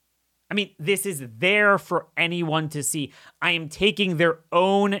 I mean, this is there for anyone to see. I am taking their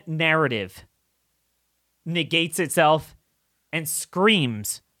own narrative, negates itself, and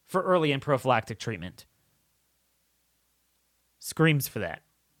screams for early and prophylactic treatment. Screams for that.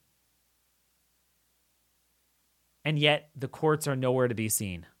 And yet, the courts are nowhere to be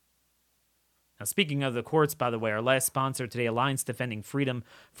seen. Now, speaking of the courts, by the way, our last sponsor today, Alliance Defending Freedom.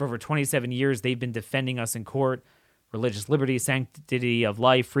 For over 27 years, they've been defending us in court. Religious liberty, sanctity of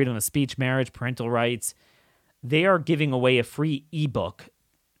life, freedom of speech, marriage, parental rights. They are giving away a free ebook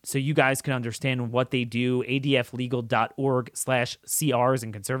so you guys can understand what they do. adflegal.org/CRs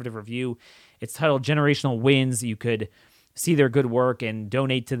and conservative review. It's titled Generational Wins. You could see their good work and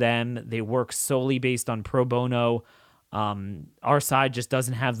donate to them. They work solely based on pro bono. Our side just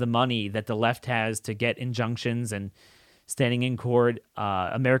doesn't have the money that the left has to get injunctions and standing in court.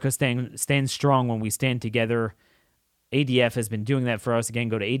 America stands strong when we stand together. ADF has been doing that for us. Again,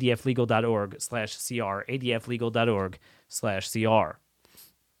 go to adflegal.org/CR, adflegal.org/CR.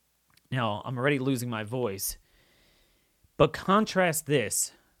 Now, I'm already losing my voice, but contrast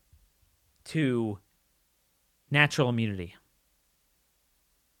this to natural immunity.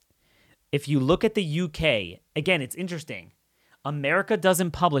 If you look at the UK, again, it's interesting. America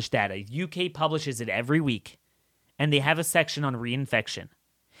doesn't publish data. UK publishes it every week, and they have a section on reinfection.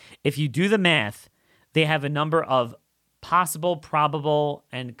 If you do the math, they have a number of possible, probable,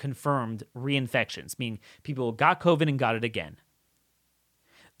 and confirmed reinfections, meaning people got COVID and got it again.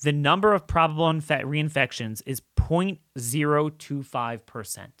 The number of probable reinfections is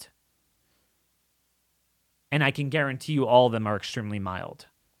 0.025%. And I can guarantee you all of them are extremely mild.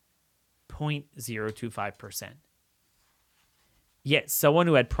 0.025%. Yet someone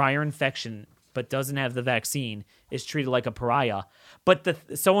who had prior infection but doesn't have the vaccine is treated like a pariah. But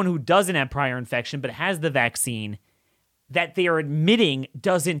someone who doesn't have prior infection but has the vaccine that they are admitting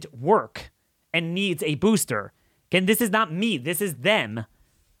doesn't work and needs a booster. Again, this is not me. This is them.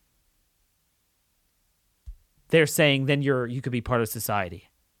 They're saying then you could be part of society.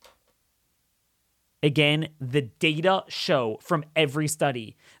 Again, the data show from every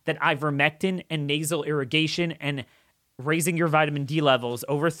study that ivermectin and nasal irrigation and raising your vitamin D levels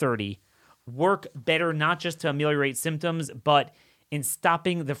over 30 work better not just to ameliorate symptoms, but in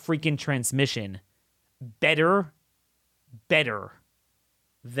stopping the freaking transmission. Better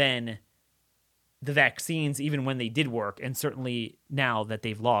than the vaccines, even when they did work, and certainly now that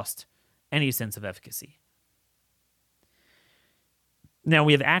they've lost any sense of efficacy. Now,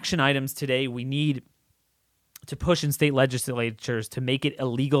 we have action items today. We need to push in state legislatures to make it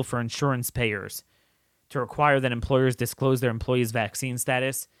illegal for insurance payers to require that employers disclose their employees' vaccine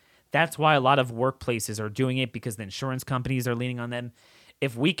status. That's why a lot of workplaces are doing it, because the insurance companies are leaning on them.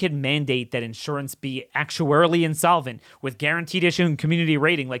 If we could mandate that insurance be actuarially insolvent with guaranteed issue and community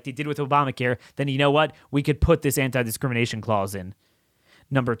rating like they did with Obamacare, then you know what? We could put this anti-discrimination clause in.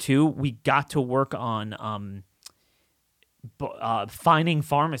 Number 2, we got to work on fining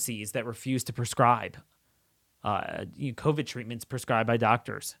pharmacies that refuse to prescribe COVID treatments prescribed by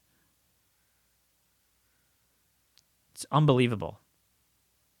doctors. It's unbelievable.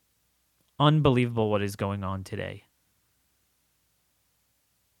 Unbelievable what is going on today.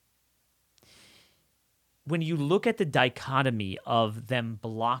 When you look at the dichotomy of them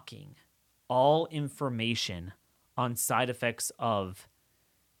blocking all information on side effects of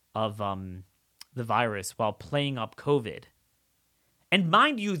the virus while playing up COVID, and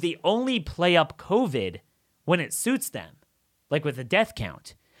mind you, they only play up COVID when it suits them, like with a death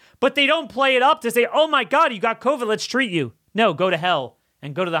count. But they don't play it up to say, oh my God, you got COVID, let's treat you. No, go to hell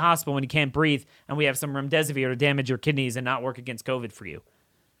and go to the hospital when you can't breathe, and we have some remdesivir to damage your kidneys and not work against COVID for you.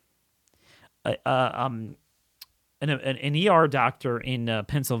 An ER doctor in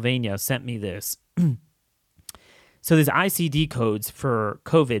Pennsylvania sent me this. So there's ICD codes for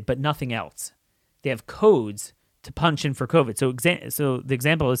COVID, but nothing else. They have codes to punch in for COVID. So the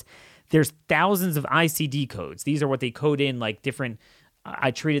example is there's thousands of ICD codes. These are what they code in, like different.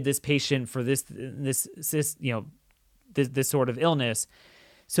 I treated this patient for this sort of illness.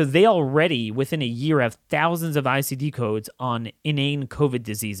 So they already, within a year, have thousands of ICD codes on inane COVID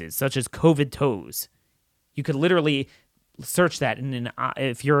diseases, such as COVID toes. You could literally search that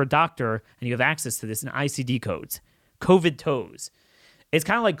if you're a doctor and you have access to this in ICD codes. COVID toes. It's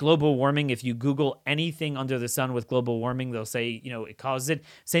kind of like global warming. If you Google anything under the sun with global warming, they'll say, it causes it.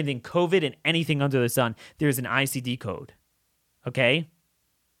 Same thing, COVID and anything under the sun, there's an ICD code. Okay?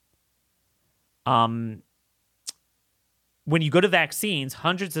 When you go to vaccines,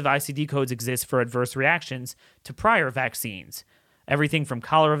 hundreds of ICD codes exist for adverse reactions to prior vaccines. Everything from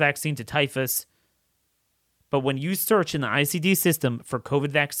cholera vaccine to typhus. But when you search in the ICD system for COVID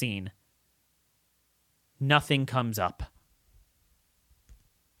vaccine, nothing comes up.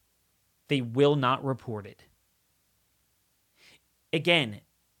 They will not report it. Again,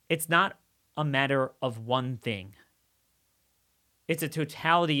 it's not a matter of one thing. It's a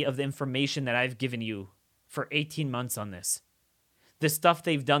totality of the information that I've given you for 18 months on this. The stuff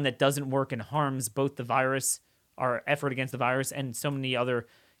they've done that doesn't work and harms both the virus, our effort against the virus, and so many other,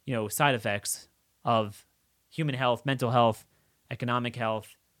 side effects of human health, mental health, economic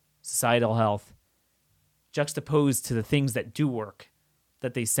health, societal health, juxtaposed to the things that do work,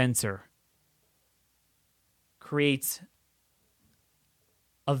 that they censor, creates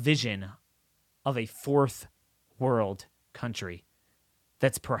a vision of a fourth world country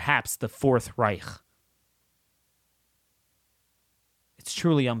that's perhaps the Fourth Reich. It's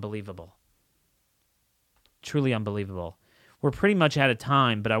truly unbelievable. Truly unbelievable. We're pretty much out of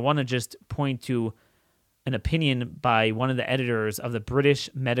time, but I want to just point to an opinion by one of the editors of the British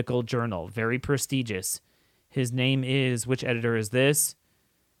Medical Journal, very prestigious. His name is, which editor is this?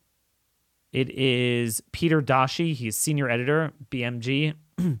 It is Peter Doshi. He's senior editor, BMJ.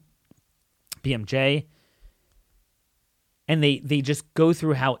 And they just go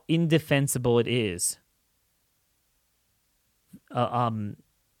through how indefensible it is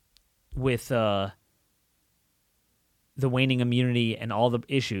with the waning immunity and all the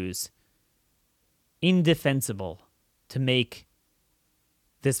issues. Indefensible to make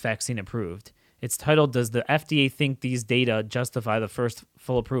this vaccine approved. It's titled, "Does the FDA think these data justify the first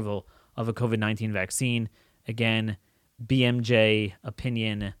full approval of a COVID-19 vaccine?" Again, BMJ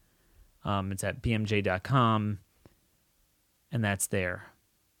opinion. It's at bmj.com, and that's there.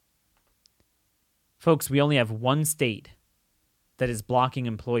 Folks, we only have one state that is blocking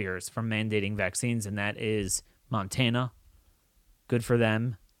employers from mandating vaccines, and that is Montana. Good for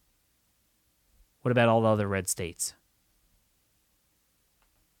them. What about all the other red states?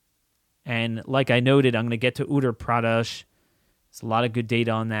 And like I noted, I'm going to get to Uttar Pradesh. There's a lot of good data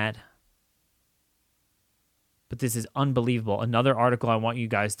on that. But this is unbelievable. Another article I want you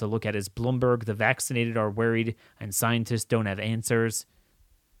guys to look at is Bloomberg. The vaccinated are worried and scientists don't have answers.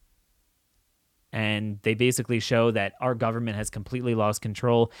 And they basically show that our government has completely lost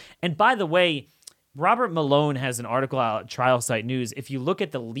control. And by the way, Robert Malone has an article out at Trial Site News. If you look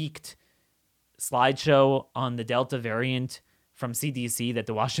at the leaked slideshow on the Delta variant from CDC that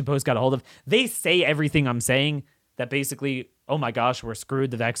the Washington Post got a hold of, they say everything I'm saying, that basically, oh my gosh, we're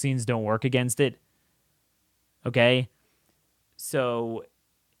screwed. The vaccines don't work against it. Okay? So,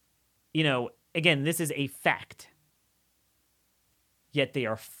 again, this is a fact. Yet they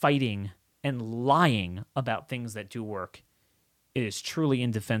are fighting and lying about things that do work. It is truly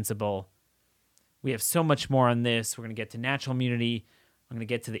indefensible. We have so much more on this. We're going to get to natural immunity. I'm going to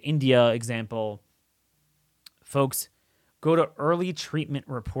get to the India example. Folks, go to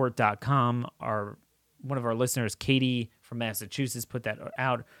earlytreatmentreport.com. One of our listeners, Katie from Massachusetts, put that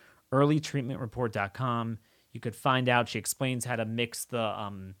out. Earlytreatmentreport.com. You could find out. She explains how to mix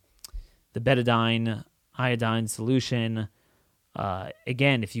the betadine, iodine solution.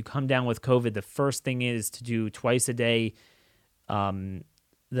 Again, if you come down with COVID, the first thing is to do twice a day. What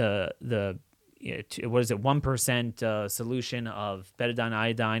is it? 1% solution of betadine,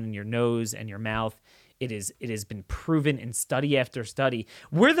 iodine in your nose and your mouth. It has been proven in study after study.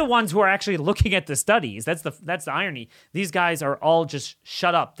 We're the ones who are actually looking at the studies. That's the irony. These guys are all just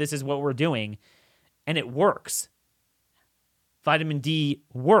shut up. This is what we're doing, and it works. Vitamin D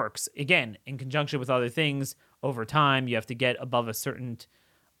works, again, in conjunction with other things. Over time, you have to get above a certain,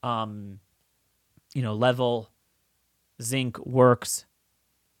 level. Zinc works.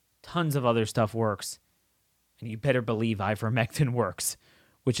 Tons of other stuff works. And you better believe ivermectin works,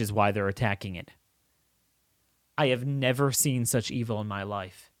 which is why they're attacking it. I have never seen such evil in my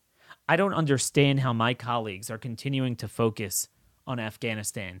life. I don't understand how my colleagues are continuing to focus on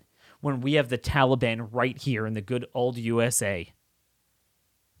Afghanistan when we have the Taliban right here in the good old USA.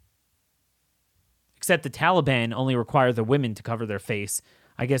 Except the Taliban only require the women to cover their face.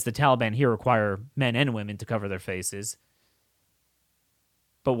 I guess the Taliban here require men and women to cover their faces.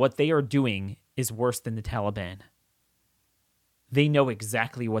 But what they are doing is worse than the Taliban. They know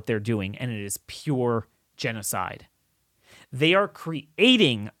exactly what they're doing, and it is pure genocide. They are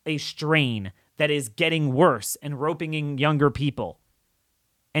creating a strain that is getting worse and roping in younger people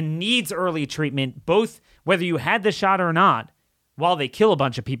and needs early treatment, both whether you had the shot or not, while they kill a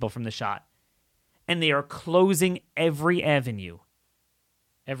bunch of people from the shot. And they are closing every avenue.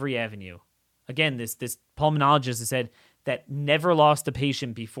 Every avenue. Again, this pulmonologist has said that never lost a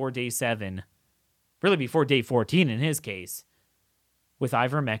patient before day 7, really before day 14 in his case, with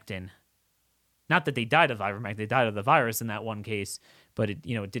ivermectin. Not that they died of ivermectin, they died of the virus in that one case, but it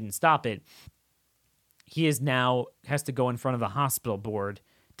didn't stop it. He is now has to go in front of a hospital board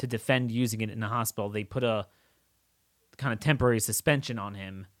to defend using it in the hospital. They put a kind of temporary suspension on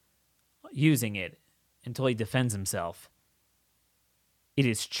him using it until he defends himself. It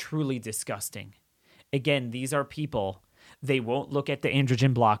is truly disgusting. Again, these are people. They won't look at the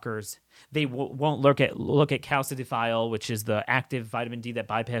androgen blockers. They won't look at calcidiol, which is the active vitamin D that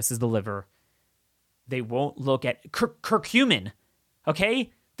bypasses the liver. They won't look at curcumin,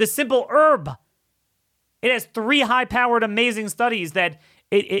 okay? The simple herb. It has 3 high-powered, amazing studies that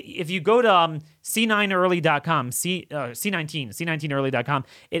if you go to C9early.com, C19early.com,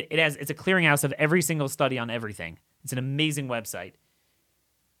 it's a clearinghouse of every single study on everything. It's an amazing website.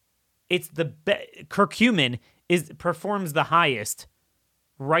 It's curcumin performs the highest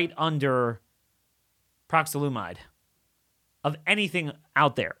right under proxilumide of anything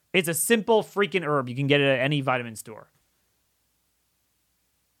out there. It's a simple freaking herb. You can get it at any vitamin store.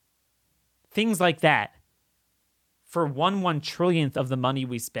 Things like that. For 1/1 trillionth of the money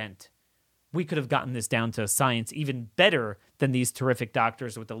we spent, we could have gotten this down to science even better than these terrific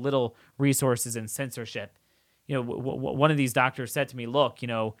doctors with the little resources and censorship. One of these doctors said to me, look,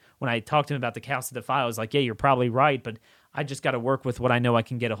 when I talked to him about the calcidiol, I was like, yeah, you're probably right, but I just got to work with what I know I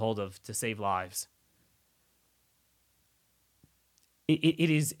can get a hold of to save lives. It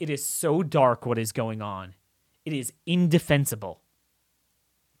is so dark what is going on. It is indefensible.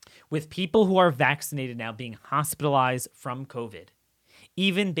 With people who are vaccinated now being hospitalized from COVID,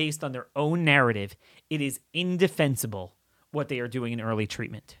 even based on their own narrative, it is indefensible what they are doing in early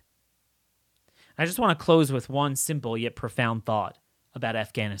treatment. I just want to close with one simple yet profound thought about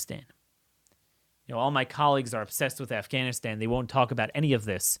Afghanistan. All my colleagues are obsessed with Afghanistan. They won't talk about any of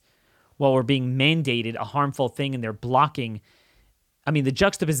this while we're being mandated a harmful thing and they're blocking. I mean, the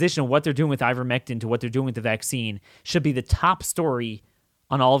juxtaposition of what they're doing with ivermectin to what they're doing with the vaccine should be the top story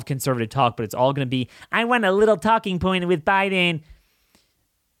on all of conservative talk, but it's all going to be, I want a little talking point with Biden.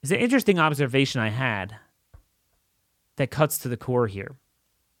 It's an interesting observation I had that cuts to the core here.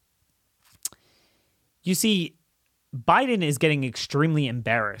 You see, Biden is getting extremely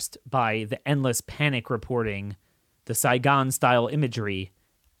embarrassed by the endless panic reporting, the Saigon-style imagery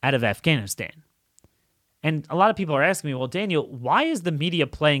out of Afghanistan. And a lot of people are asking me, well, Daniel, why is the media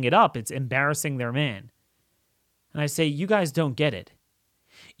playing it up? It's embarrassing their man. And I say, you guys don't get it.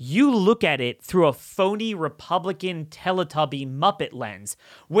 You look at it through a phony Republican Teletubby Muppet lens,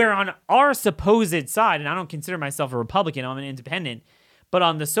 where on our supposed side, and I don't consider myself a Republican, I'm an independent, but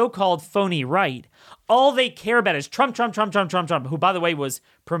on the so-called phony right, all they care about is Trump, who, by the way, was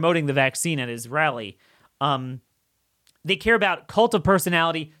promoting the vaccine at his rally. They care about cult of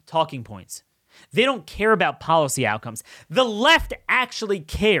personality talking points. They don't care about policy outcomes. The left actually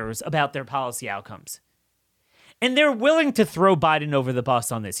cares about their policy outcomes. And they're willing to throw Biden over the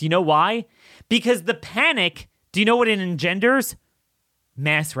bus on this. You know why? Because the panic, do you know what it engenders?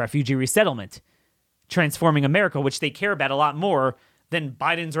 Mass refugee resettlement. Transforming America, which they care about a lot more than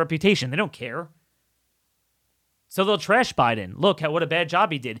Biden's reputation. They don't care. So they'll trash Biden. Look, what a bad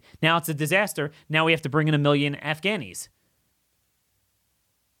job he did. Now it's a disaster. Now we have to bring in 1 million Afghanis.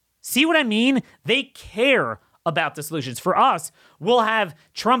 See what I mean? They care about the solutions. For us, we'll have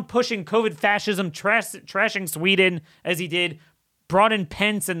Trump pushing COVID fascism, trashing Sweden as he did, brought in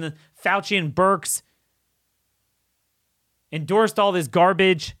Pence and the Fauci and Birx, endorsed all this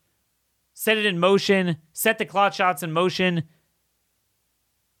garbage, set it in motion, set the clot shots in motion,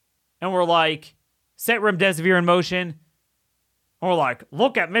 and we're like, set remdesivir in motion, and we're like,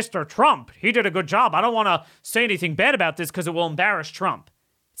 look at Mr. Trump. He did a good job. I don't want to say anything bad about this because it will embarrass Trump.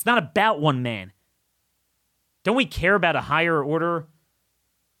 It's not about one man. Don't we care about a higher order?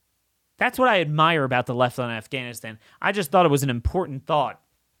 That's what I admire about the left on Afghanistan. I just thought it was an important thought.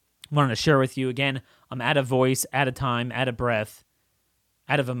 I wanted to share with you. Again, I'm out of voice, out of time, out of breath,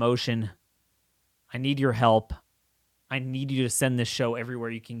 out of emotion. I need your help. I need you to send this show everywhere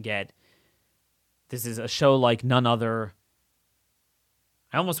you can get. This is a show like none other.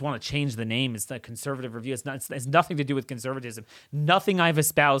 I almost want to change the name. It's the Conservative Review. It's nothing to do with conservatism. Nothing I've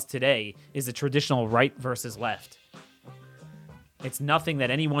espoused today is a traditional right versus left. It's nothing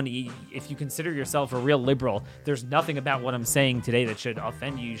that anyone, if you consider yourself a real liberal, there's nothing about what I'm saying today that should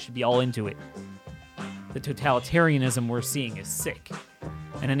offend you. You should be all into it. The totalitarianism we're seeing is sick.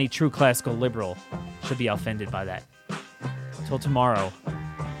 And any true classical liberal should be offended by that. Till tomorrow,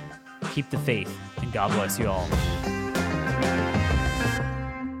 keep the faith, and God bless you all.